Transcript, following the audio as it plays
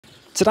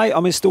Today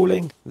I'm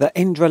installing the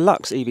Indra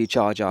Lux EV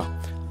charger.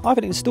 I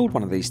haven't installed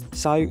one of these,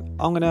 so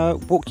I'm going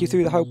to walk you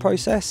through the whole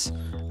process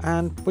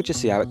and we'll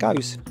just see how it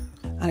goes.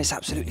 And it's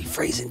absolutely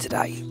freezing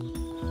today.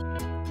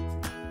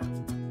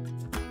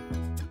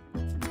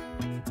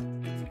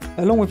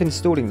 Along with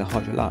installing the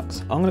Hydra Lux,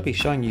 I'm going to be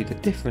showing you the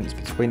difference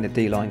between the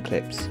D-line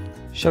clips,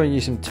 showing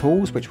you some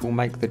tools which will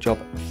make the job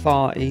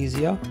far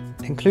easier,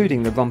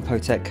 including the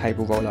Rompotec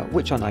cable roller,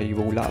 which I know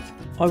you all love.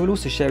 I will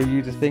also show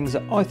you the things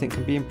that I think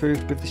can be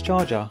improved with this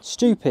charger.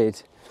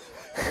 Stupid.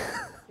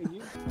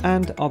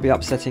 And I'll be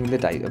upsetting the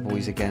data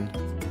boys again.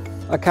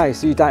 Okay,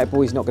 so you data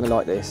boys not going to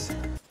like this.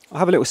 I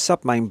have a little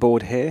sub-main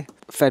board here,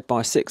 fed by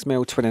a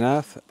 6mm twin and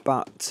earth,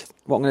 but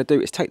what I'm going to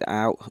do is take that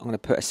out. I'm going to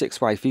put a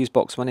 6-way fuse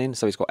box one in,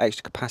 so it's got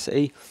extra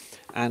capacity.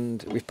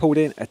 And we've pulled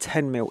in a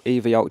 10mm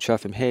EV Ultra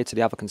from here to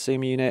the other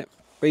consumer unit.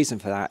 Reason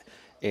for that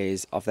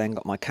is I've then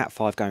got my Cat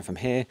 5 going from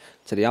here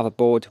to the other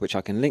board, which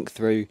I can link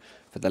through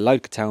for the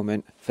load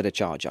curtailment for the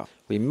charger.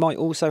 We might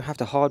also have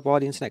to hardwire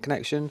the internet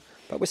connection,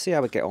 but we'll see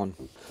how we get on.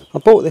 I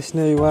bought this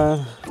new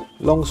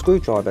long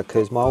screwdriver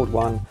because my old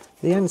one,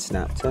 the end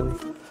snapped, and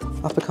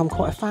I've become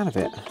quite a fan of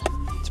it,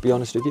 to be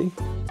honest with you.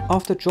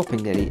 After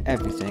dropping nearly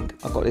everything,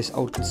 I got this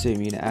old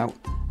consumer unit out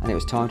and it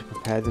was time to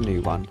prepare the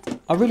new one.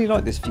 I really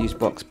like this fuse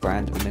box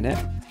brand at the minute.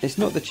 It's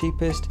not the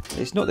cheapest,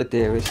 it's not the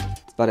dearest,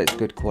 but it's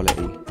good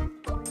quality.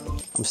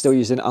 I'm still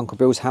using Uncle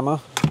Bill's hammer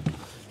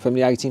from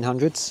the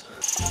 1800s.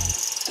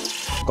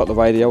 Got the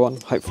radio on,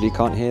 hopefully you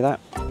can't hear that.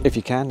 If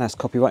you can, that's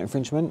copyright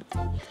infringement.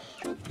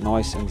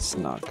 Nice and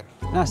snug.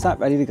 That's that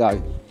ready to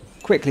go.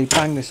 Quickly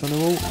bang this on the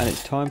wall and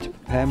it's time to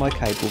prepare my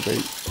cable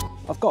boot.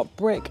 I've got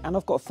brick and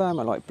I've got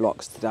thermalite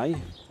blocks today.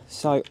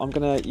 So I'm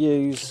going to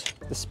use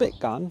the spit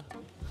gun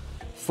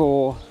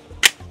for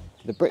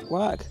the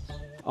brickwork.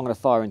 I'm going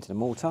to fire into the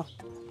mortar.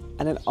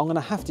 And then I'm going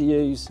to have to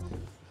use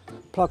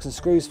plugs and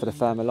screws for the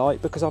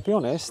thermalite because I'll be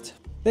honest,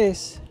 the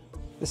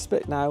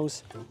split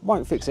nails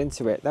won't fix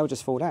into it, they'll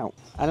just fall out.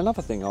 And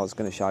another thing I was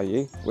going to show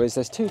you was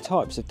there's two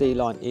types of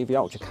D-line EV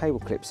Ultra cable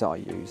clips that I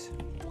use.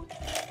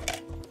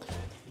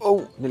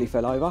 Oh, nearly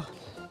fell over.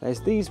 There's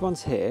these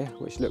ones here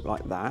which look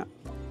like that,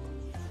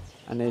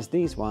 and there's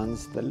these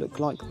ones that look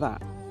like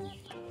that.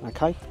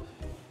 Okay,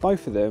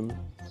 both of them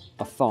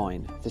are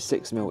fine for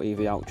 6mm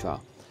EV Ultra,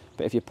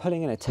 but if you're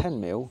pulling in a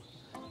 10mm,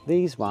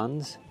 these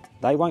ones,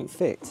 they won't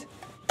fit.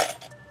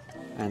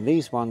 And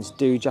these ones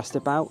do just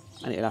about,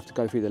 and it'll have to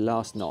go through the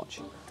last notch.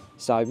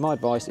 So my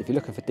advice, if you're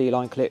looking for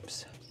D-line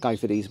clips, go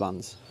for these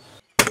ones.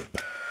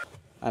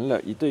 And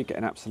look, you do get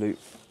an absolute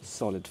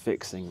solid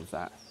fixing with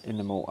that in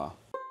the mortar.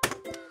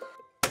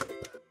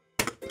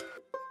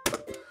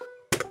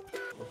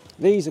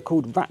 These are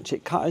called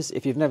ratchet cutters,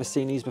 if you've never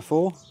seen these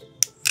before,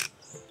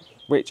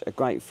 which are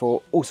great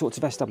for all sorts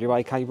of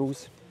SWA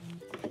cables.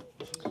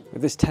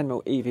 With this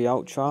 10mm EV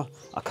Ultra,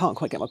 I can't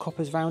quite get my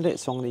coppers around it,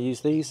 so I'm going to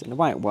use these. And the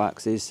way it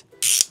works is,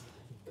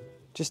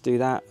 just do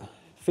that,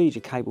 feed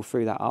your cable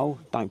through that hole,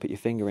 don't put your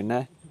finger in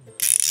there.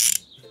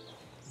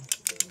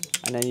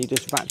 And then you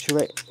just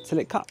ratchet it till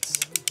it cuts,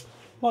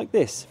 like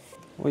this.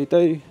 What you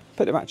do,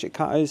 put the ratchet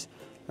cutters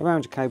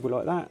around your cable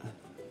like that,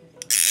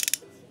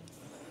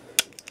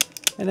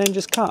 and then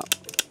just cut.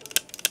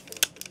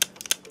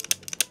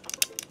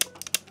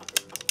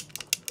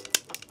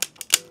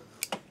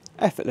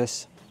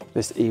 Effortless.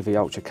 This EV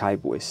Ultra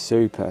cable is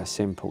super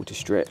simple to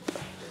strip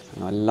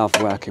and I love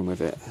working with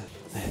it.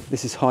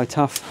 This is high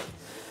tough,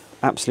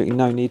 absolutely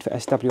no need for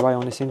SWA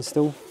on this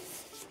install.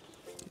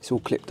 It's all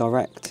clip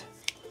direct.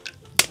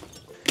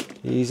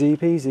 Easy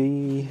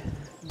peasy.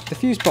 The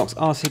fuse box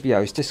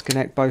RCBOs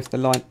disconnect both the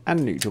line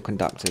and neutral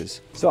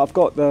conductors. So I've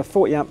got the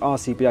 40A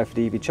RCBO for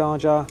the EV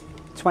charger,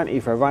 20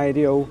 for a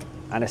radial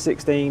and a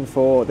 16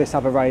 for this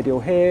other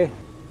radial here.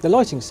 The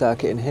lighting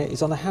circuit in here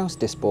is on the house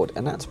disc board,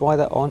 and that's why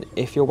they're on,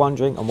 if you're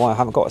wondering, and why I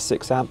haven't got a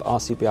 6A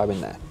RCBO in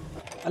there.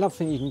 Another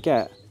thing you can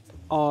get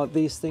are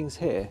these things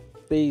here.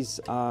 These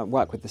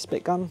work with the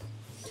spit gun.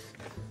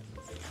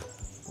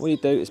 All you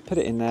do is put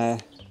it in there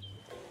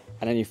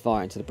and then you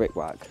fire into the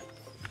brickwork.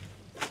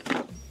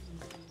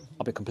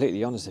 I'll be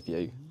completely honest with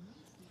you,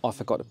 I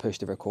forgot to push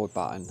the record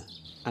button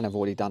and I've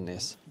already done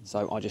this,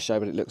 so I'll just show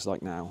what it looks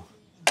like now.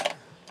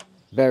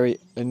 Very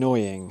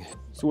annoying.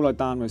 So all I've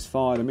done was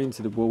fire them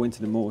into the wall, into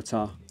the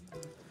mortar,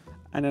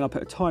 and then I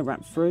put a tie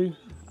wrap through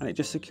and it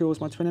just secures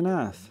my twin and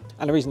earth.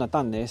 And the reason I've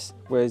done this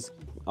was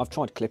I've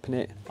tried clipping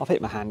it, I've hit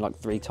my hand like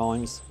 3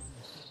 times.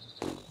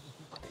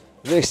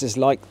 This is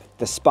like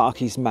the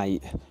Sparky's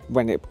mate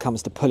when it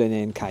comes to pulling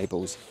in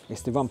cables.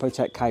 It's the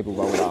Rompotec cable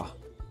roller.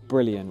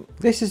 Brilliant.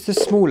 This is the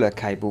smaller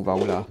cable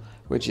roller,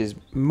 which is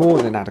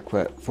more than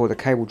adequate for the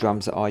cable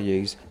drums that I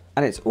use.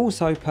 And it's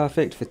also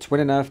perfect for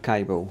twin and earth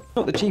cable.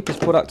 Not the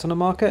cheapest product on the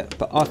market,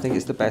 but I think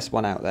it's the best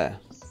one out there.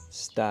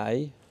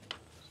 Stay.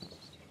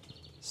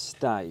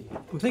 Stay.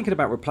 I'm thinking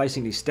about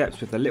replacing these steps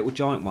with the little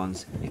giant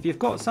ones. If you've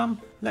got some,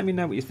 let me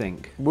know what you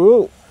think.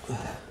 Whoa!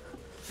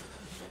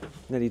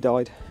 Nearly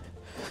died.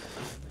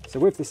 So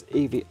with this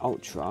EV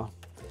Ultra,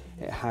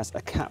 it has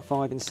a Cat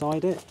 5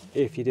 inside it,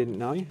 if you didn't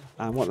know.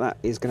 And what that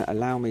is going to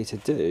allow me to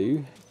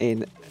do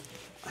in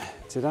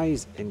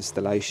today's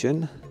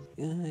installation,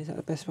 is that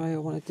the best way I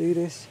want to do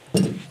this?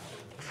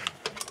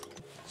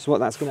 So what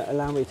that's going to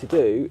allow me to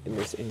do in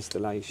this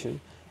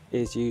installation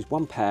is use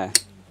one pair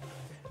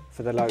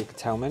for the load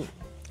curtailment,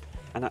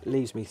 and that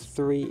leaves me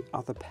 3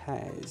 other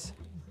pairs,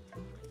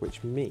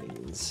 which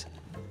means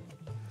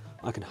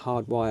I can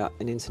hardwire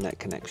an internet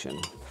connection.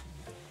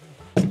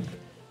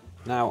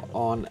 Now,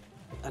 on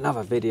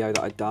another video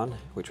that I'd done,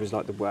 which was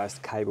like the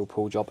worst cable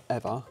pull job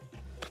ever,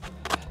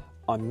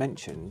 I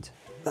mentioned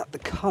that the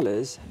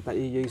colours that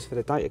you use for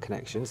the data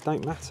connections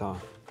don't matter.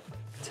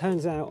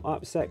 Turns out I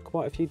upset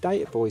quite a few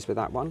data boys with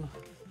that one.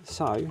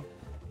 So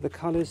the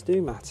colours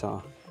do matter,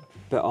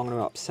 but I'm going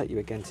to upset you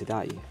again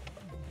today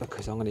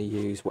because I'm going to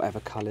use whatever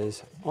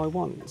colours I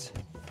want.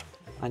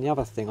 And the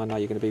other thing I know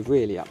you're going to be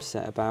really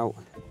upset about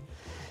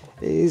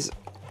is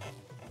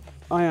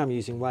I am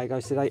using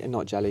Wagos today and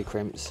not jelly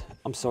crimps.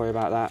 I'm sorry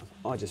about that,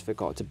 I just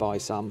forgot to buy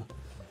some.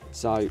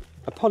 So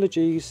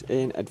apologies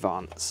in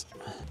advance.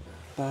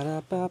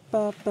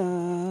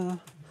 Ba-da-ba-ba-ba,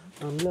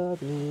 I'm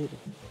loving it.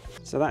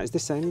 So that is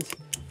this end,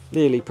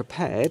 nearly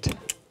prepared.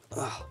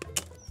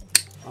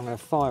 I'm going to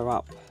fire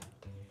up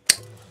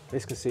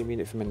this consumer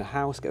unit from in the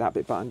house, get that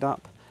bit buttoned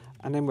up,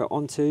 and then we're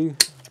on to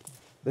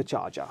the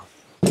charger.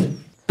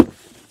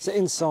 So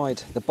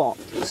inside the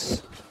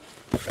box,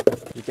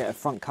 you get a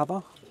front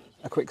cover,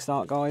 a quick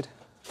start guide,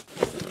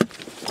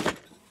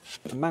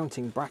 a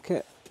mounting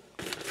bracket,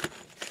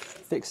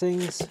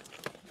 fixings,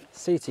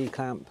 CT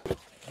clamp,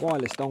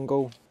 wireless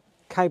dongle,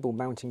 cable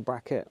mounting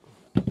bracket,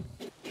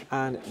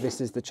 and this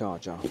is the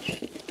charger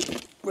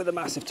with a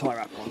massive tie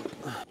wrap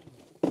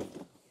on.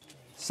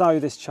 So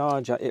this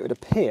charger, it would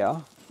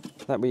appear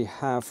that we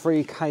have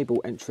 3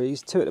 cable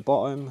entries, 2 at the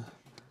bottom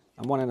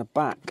and 1 in the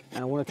back,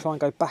 and I want to try and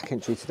go back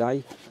entry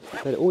today,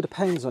 but it all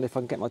depends on if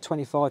I can get my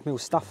 25mm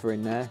stuffer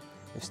in there.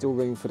 There's still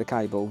room for the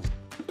cable.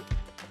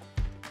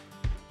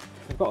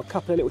 I've got a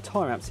couple of little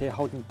tie wraps here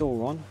holding the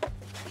door on,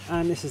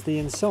 and this is the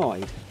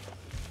inside.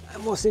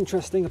 And what's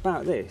interesting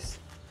about this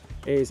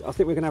is I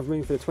think we're going to have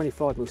room for the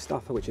 25mm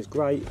stuffer, which is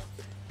great,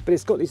 but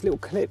it's got these little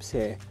clips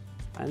here,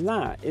 and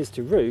that is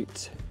to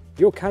route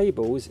your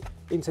cables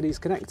into these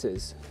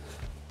connectors.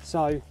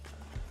 So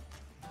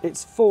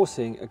it's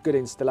forcing a good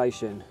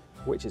installation,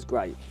 which is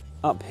great.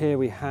 Up here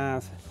we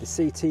have the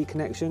CT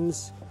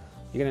connections.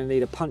 You're going to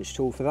need a punch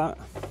tool for that.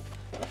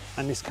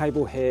 And this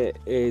cable here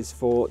is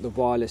for the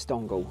wireless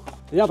dongle.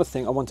 The other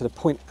thing I wanted to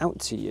point out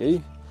to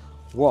you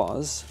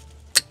was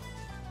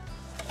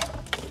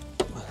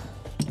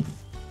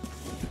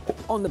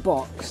on the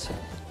box,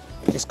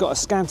 it's got a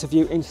scan to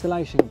view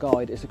installation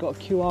guide. It's got a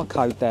QR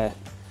code there.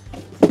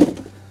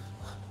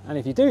 And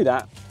if you do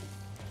that,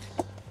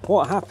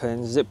 what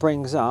happens is it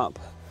brings up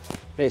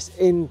this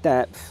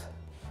in-depth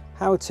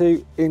how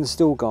to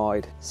install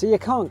guide. So you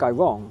can't go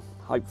wrong,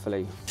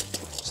 hopefully.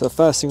 So the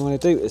first thing I'm going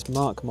to do is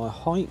mark my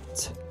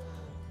height,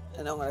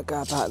 and I'm going to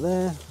go about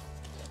there.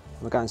 I'm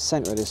going to go in the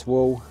centre of this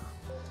wall,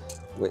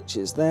 which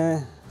is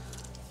there.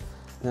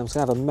 And I'm just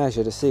going to have a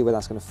measure to see where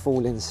that's going to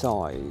fall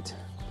inside.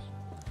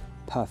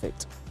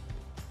 Perfect.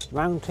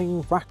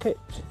 Mounting bracket,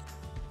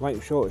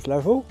 make sure it's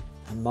level,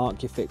 and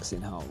mark your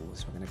fixing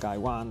holes. We're going to go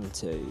 1,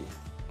 2,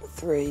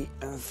 3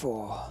 and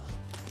 4.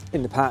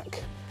 In the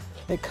pack,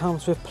 it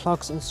comes with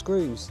plugs and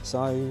screws,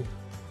 so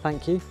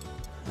thank you.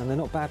 And they're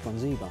not bad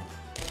ones either.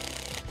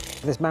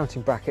 This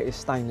mounting bracket is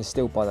stainless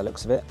steel by the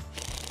looks of it.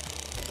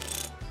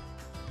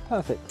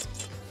 Perfect.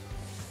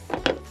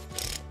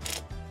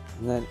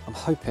 And then I'm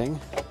hoping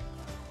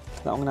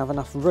that I'm going to have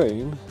enough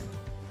room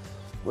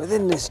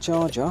within this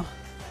charger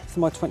for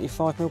my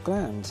 25mm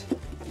gland.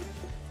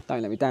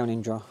 Don't let me down,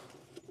 Indra.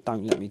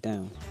 Don't let me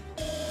down.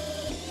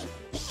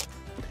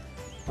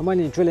 And when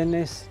you're drilling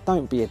this,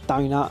 don't be a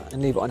donut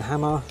and leave it on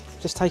hammer.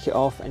 Just take it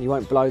off and you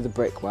won't blow the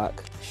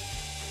brickwork.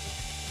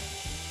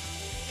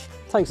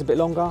 Takes a bit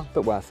longer,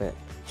 but worth it.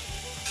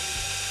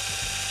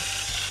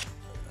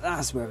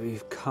 That's where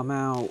we've come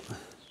out.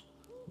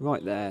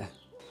 Right there.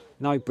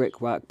 No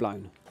brickwork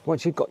blown.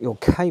 Once you've got your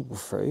cable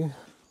through,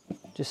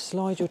 just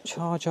slide your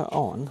charger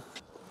on.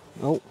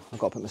 Oh, I've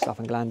got to put my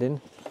stuffing gland in.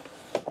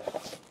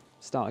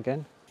 Start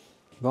again.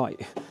 Right.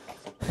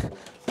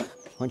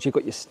 Once you've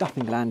got your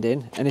stuffing gland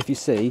in, and if you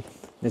see,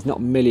 there's not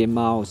a million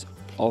miles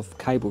of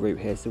cable route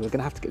here, so we're going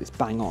to have to get this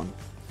bang on.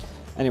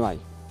 Anyway,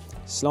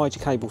 slide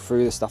your cable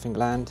through the stuffing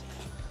gland,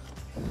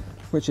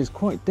 which is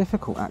quite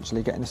difficult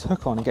actually, getting this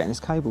hook on and getting this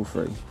cable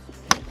through.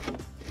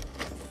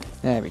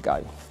 There we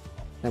go.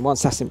 Then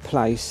once that's in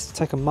place,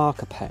 take a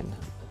marker pen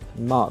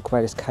and mark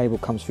where this cable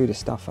comes through the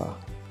stuffer,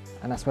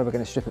 and that's where we're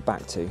going to strip it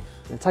back to.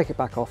 Then take it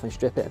back off and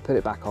strip it and put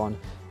it back on.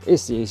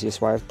 It's the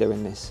easiest way of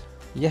doing this.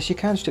 Yes, you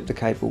can strip the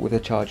cable with a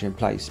charger in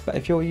place, but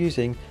if you're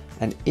using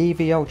an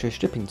EV Ultra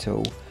stripping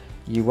tool,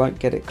 you won't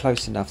get it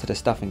close enough to the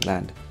stuffing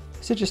gland.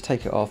 So just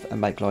take it off and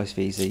make life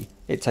easy.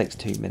 It takes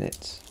 2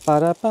 minutes.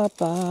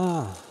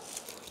 Ba-da-ba-ba.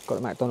 Got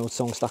the McDonald's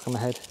song stuck in my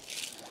head.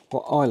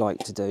 What I like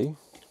to do,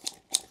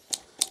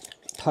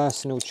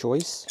 personal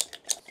choice,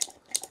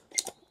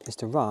 is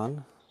to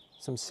run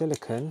some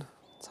silicone,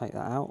 take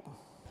that out,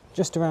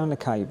 just around the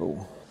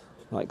cable,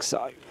 like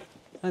so.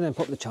 and then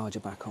pop the charger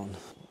back on.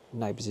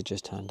 Neighbours have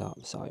just turned up,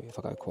 so if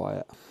I go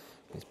quiet,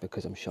 it's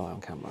because I'm shy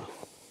on camera.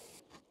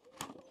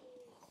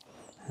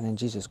 And then,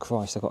 Jesus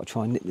Christ, I've got to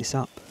try and nip this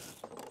up.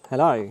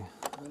 Hello.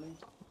 Winning?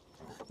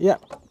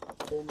 Yep.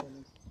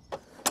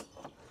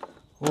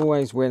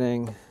 Always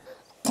winning.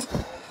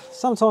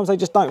 Sometimes they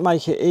just don't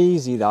make it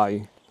easy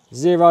though.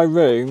 Zero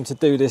room to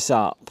do this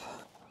up.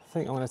 I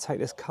think I'm going to take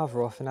this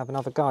cover off and have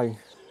another go.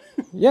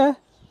 Yeah,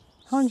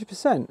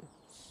 100%.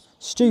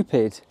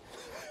 Stupid.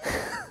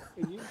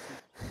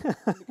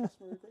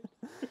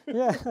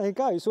 Yeah, there you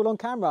go, it's all on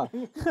camera.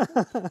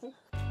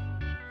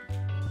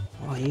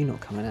 Why are you not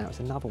coming out? It's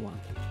another one.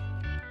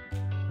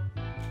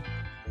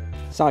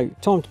 So,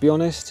 time to be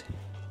honest,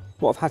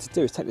 what I've had to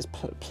do is take this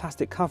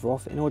plastic cover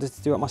off in order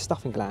to do up my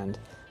stuffing gland.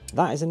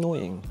 That is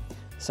annoying.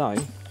 So,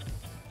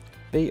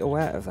 be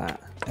aware of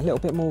that. A little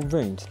bit more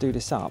room to do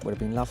this up would have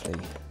been lovely.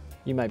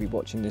 You may be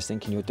watching this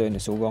thinking you're doing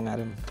this all wrong,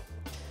 Adam.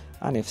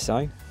 And if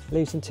so,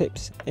 leave some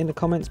tips in the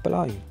comments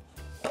below.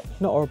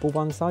 Not horrible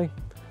ones though.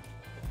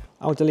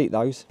 I'll delete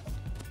those.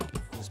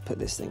 Let's put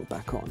this thing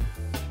back on.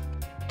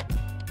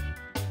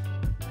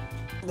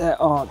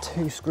 There are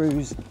 2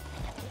 screws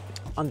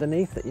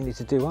underneath that you need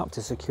to do up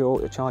to secure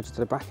the charger to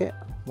the bracket.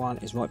 One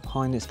is right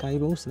behind this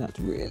cable, so that's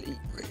really,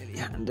 really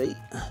handy.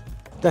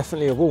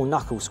 Definitely a wall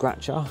knuckle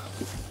scratcher.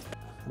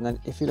 And then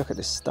if you look at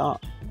the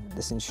start,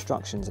 this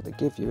instructions that they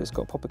give you, it's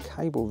got proper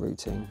cable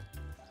routing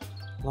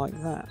like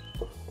that,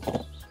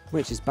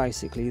 which is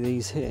basically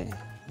these here.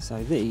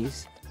 So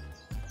these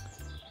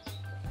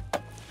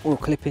will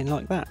clip in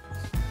like that.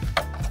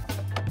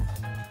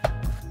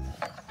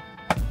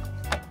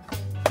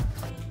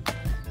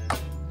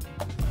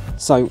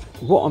 So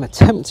what I'm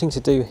attempting to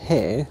do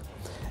here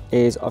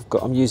is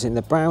I'm using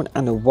the brown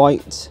and the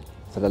white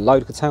for the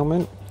load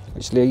curtailment,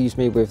 which leaves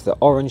me with the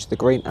orange, the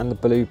green and the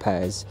blue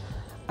pairs.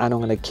 And I'm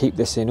going to keep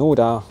this in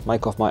order,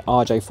 make off my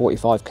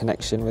RJ45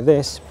 connection with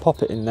this,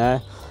 pop it in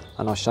there,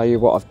 and I'll show you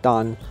what I've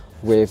done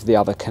with the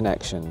other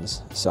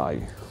connections. So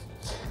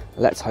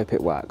let's hope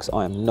it works.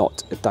 I am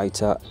not a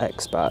data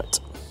expert.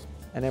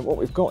 And then what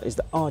we've got is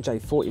the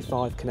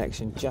RJ45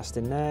 connection just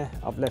in there.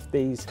 I've left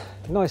these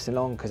nice and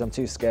long because I'm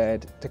too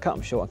scared to cut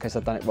them short in case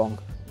I've done it wrong.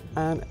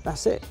 And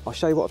that's it. I'll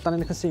show you what I've done in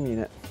the consumer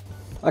unit.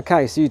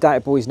 Okay, so you data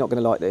boys not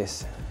going to like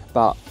this,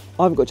 but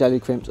I've got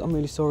jelly crimps. I'm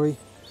really sorry.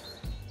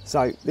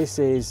 So this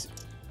is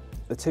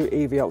the 2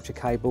 EV Ultra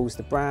cables,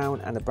 the brown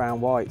and the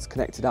brown whites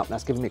connected up.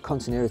 That's giving me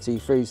continuity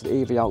through to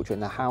the EV Ultra in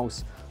the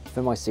house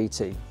for my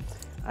CT.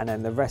 And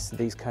then the rest of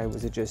these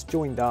cables are just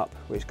joined up,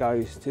 which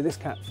goes to this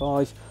Cat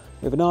 5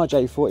 with an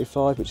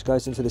RJ45, which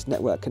goes into this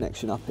network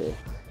connection up here.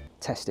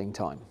 Testing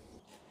time.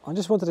 I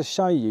just wanted to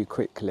show you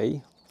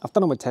quickly, I've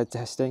done all my TED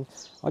testing,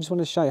 I just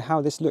wanted to show you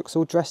how this looks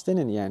all dressed in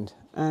the end.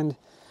 And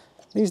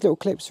these little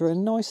clips are a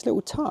nice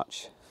little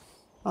touch.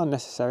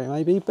 Unnecessary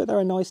maybe, but they're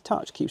a nice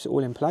touch, keeps it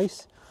all in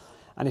place.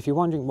 And if you're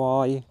wondering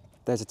why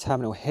there's a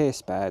terminal here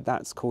spare,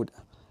 that's called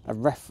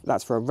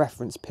that's for a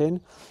reference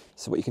pin.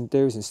 So what you can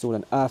do is install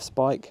an earth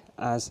spike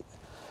as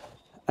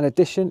an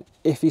addition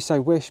if you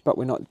so wish, but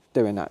we're not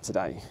doing that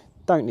today.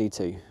 Don't need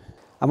to.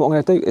 And what I'm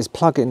going to do is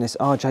plug in this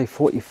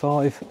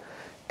RJ45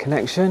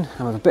 connection,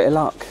 and with a bit of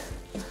luck,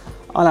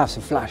 I'll have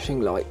some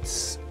flashing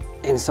lights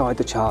inside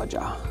the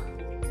charger.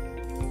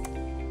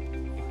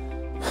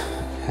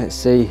 Let's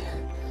see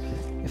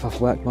if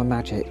I've worked my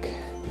magic.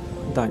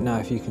 Don't know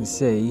if you can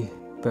see,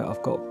 but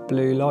I've got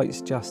blue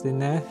lights just in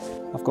there.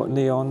 I've got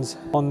neons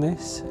on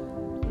this.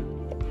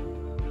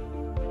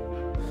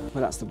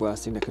 Well, that's the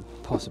worst thing that could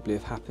possibly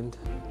have happened.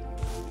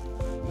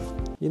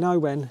 You know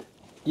when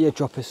you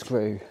drop a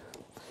screw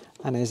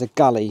and there's a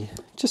gully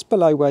just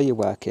below where you're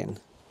working?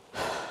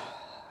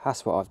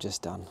 That's what I've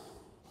just done.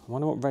 I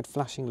wonder what red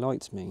flashing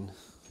lights mean.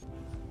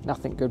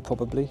 Nothing good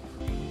probably.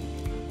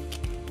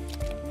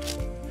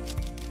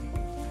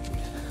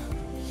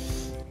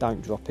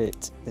 Don't drop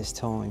it this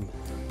time.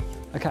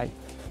 Okay,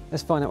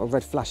 let's find out what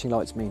red flashing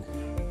lights mean.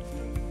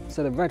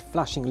 So the red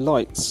flashing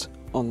lights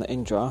on the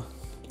Indra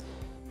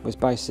was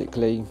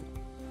basically,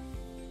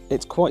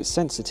 it's quite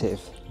sensitive.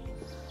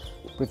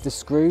 With the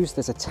screws,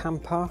 there's a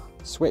tamper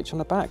switch on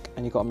the back,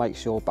 and you've got to make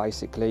sure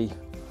basically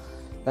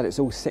that it's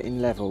all sitting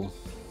level.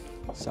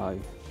 So,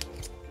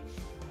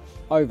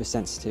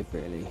 oversensitive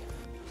really.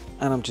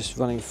 And I'm just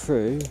running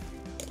through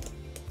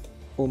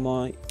all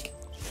my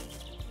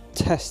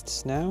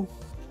tests now.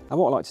 And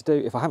what I like to do,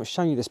 if I haven't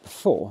shown you this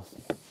before,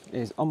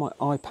 is on my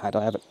iPad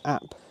I have an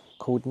app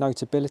called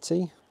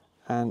Notability,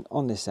 and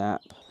on this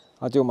app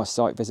I do all my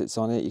site visits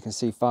on it. You can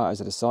see photos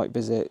of the site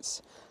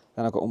visits,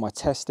 then I've got all my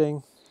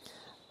testing,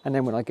 and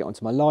then when I get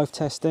onto my live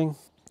testing,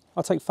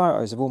 I'll take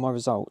photos of all my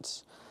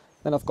results.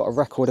 Then I've got a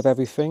record of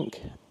everything,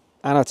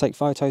 and I take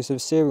photos of the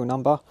serial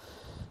number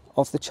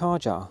of the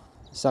charger.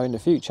 So in the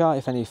future,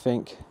 if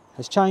anything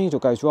has changed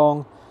or goes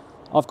wrong,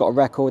 I've got a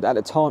record. At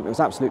the time it was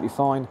absolutely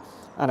fine,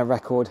 and a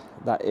record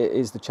that it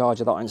is the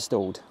charger that I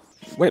installed.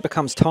 When it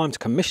becomes time to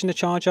commission the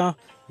charger,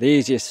 the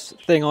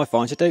easiest thing I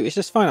find to do is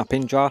just phone up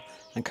Indra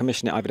and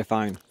commission it over the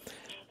phone.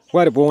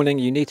 Word of warning,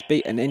 you need to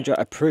be an Indra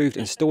approved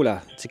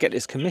installer to get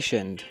this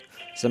commissioned.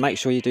 So make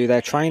sure you do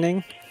their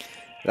training.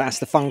 That's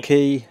the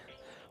funky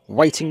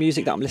waiting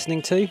music that I'm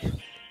listening to.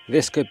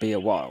 This could be a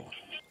while.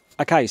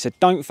 Okay, so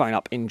don't phone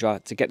up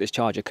Indra to get this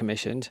charger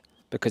commissioned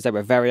because they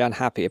were very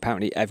unhappy.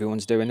 Apparently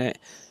everyone's doing it.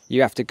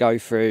 You have to go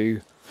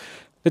through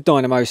the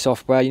Dynamo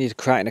software. You need to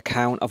create an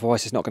account,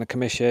 otherwise it's not going to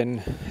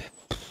commission.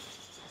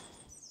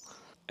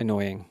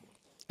 Annoying.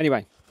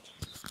 Anyway,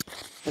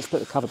 let's put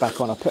the cover back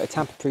on. I put a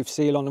tamper-proof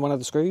seal on one of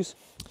the screws.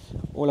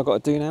 All I've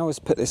got to do now is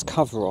put this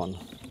cover on,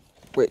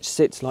 which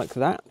sits like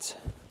that.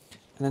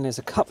 And then there's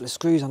a couple of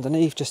screws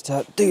underneath just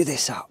to do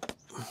this up.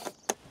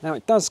 Now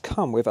it does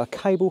come with a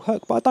cable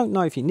hook, but I don't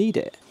know if you need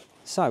it.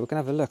 So we're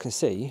going to have a look and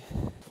see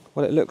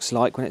what it looks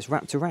like when it's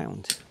wrapped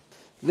around.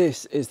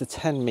 This is the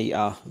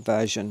 10-meter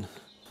version.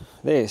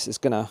 This is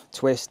going to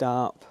twist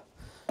up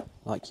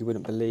like you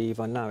wouldn't believe.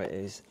 I know it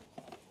is.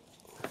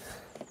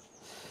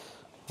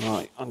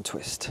 Right,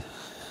 untwist.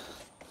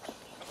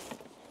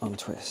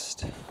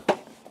 Untwist.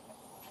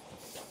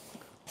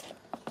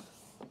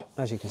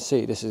 As you can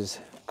see, this is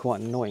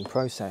quite an annoying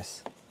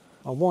process.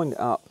 I'll wind it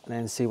up and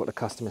then see what the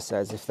customer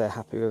says, if they're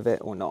happy with it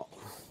or not,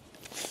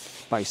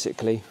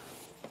 basically,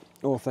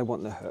 or if they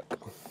want the hook.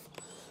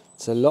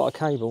 It's a lot of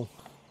cable.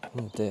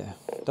 Oh dear,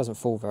 it doesn't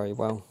fall very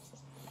well.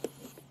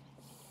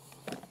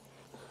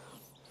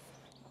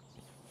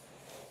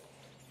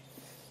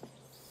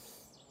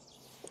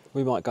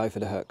 We might go for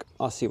the hook.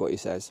 I'll see what he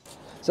says.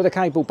 So the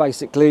cable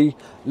basically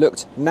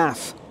looked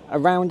naff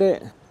around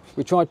it.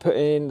 We tried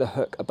putting the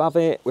hook above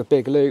it with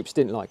big loops,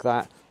 didn't like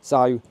that.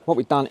 So what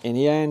we've done in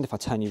the end, if I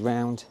turn you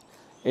round,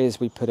 is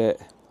we put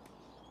it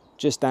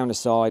just down the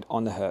side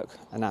on the hook,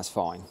 and that's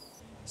fine.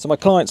 So my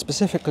client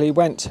specifically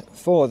went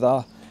for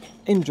the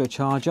Indra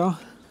charger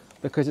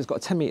because it's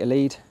got a 10-meter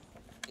lead.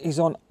 He's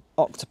on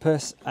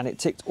Octopus and it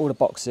ticked all the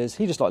boxes.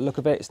 He just liked the look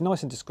of it. It's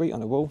nice and discreet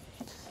on the wall,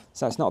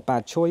 so it's not a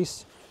bad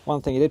choice.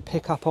 One thing he did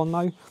pick up on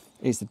though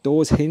is the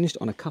doors hinged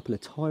on a couple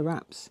of tie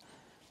wraps.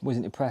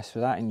 Wasn't impressed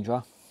with that,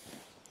 Indra.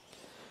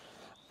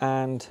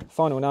 And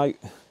final note,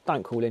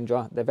 don't call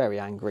Indra, they're very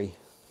angry.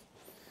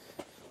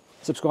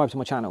 Subscribe to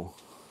my channel.